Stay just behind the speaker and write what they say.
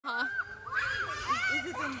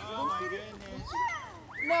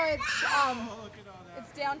No,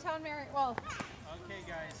 it's downtown Mary. Well, okay,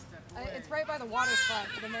 guys, step away. it's right by the waterfront,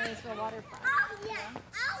 the Marysville waterfront.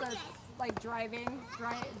 So it's like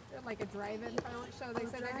like a drive-in fireworks show. They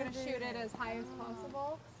say they're going to shoot it as high as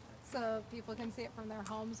possible, so people can see it from their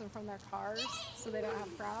homes and from their cars, so they don't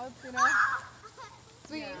have crowds, you know.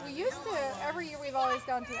 So we used to, every year we've always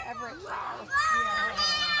gone to the Everett show.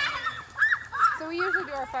 So we usually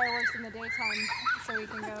do our fireworks in the daytime, so we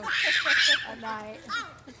can go at night.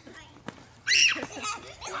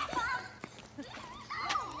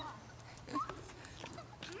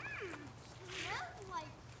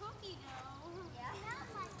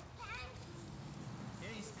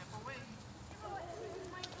 Okay, step away.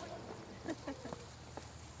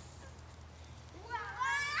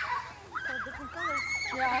 So different colors.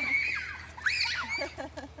 Yeah.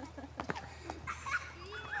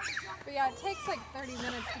 But yeah, it takes like 30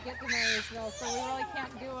 minutes to get to Marysville, so we really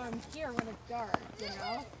can't do them here when it's dark, you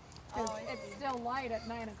know? Because it's still light at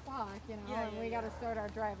 9 o'clock, you know, and we got to start our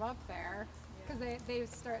drive up there. Because they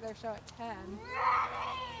start their show at 10.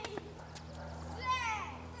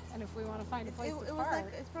 And if we want to find a place to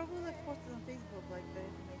park. It's probably like posted on Facebook, like the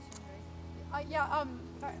information, right? Yeah,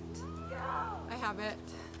 I have it.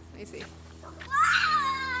 Let me see.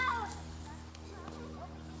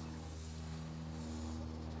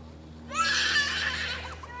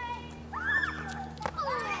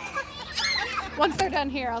 Once they're done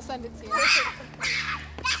here, I'll send it to you.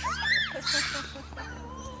 That's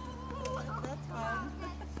fun.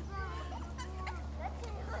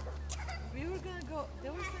 We were gonna go. They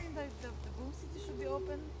were saying that the Boom City should be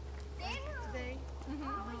open today.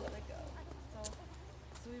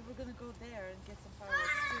 So we were gonna go there and get some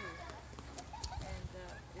fireworks too. And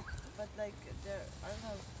but like I don't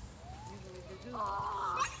know. Usually they do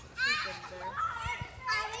shoot them there.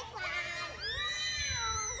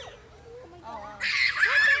 Oh wow.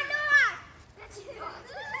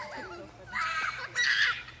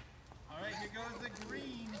 All right, here goes the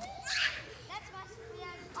green. That's must be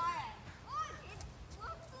on fire. Oh, it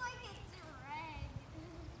looks like it's red.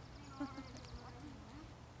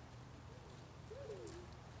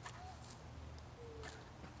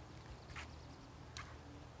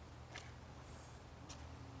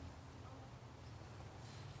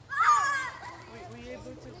 Were you able to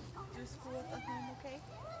do school at home okay?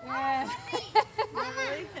 Yeah.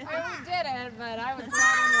 Really? I did it, but I was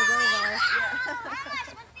glad when it was over.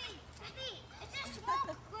 It's a smoke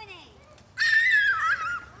grenade.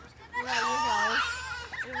 Yeah, you guys.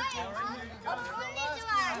 It was All right, here goes the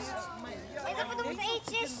last one. Look at the face,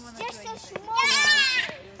 it's just a smoke.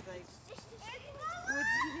 It was like, you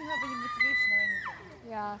didn't have any motivation or anything.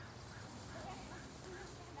 Yeah.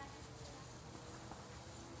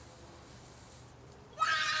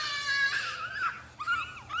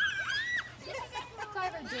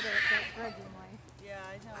 Tyler did it, but grudgingly. Yeah,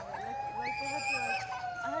 I know. Like I had to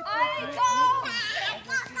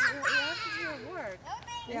you have to do your work.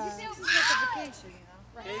 Yeah. This is like a vacation, you know.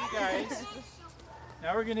 Okay, you guys.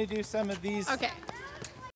 Now we're going to do some of these Okay.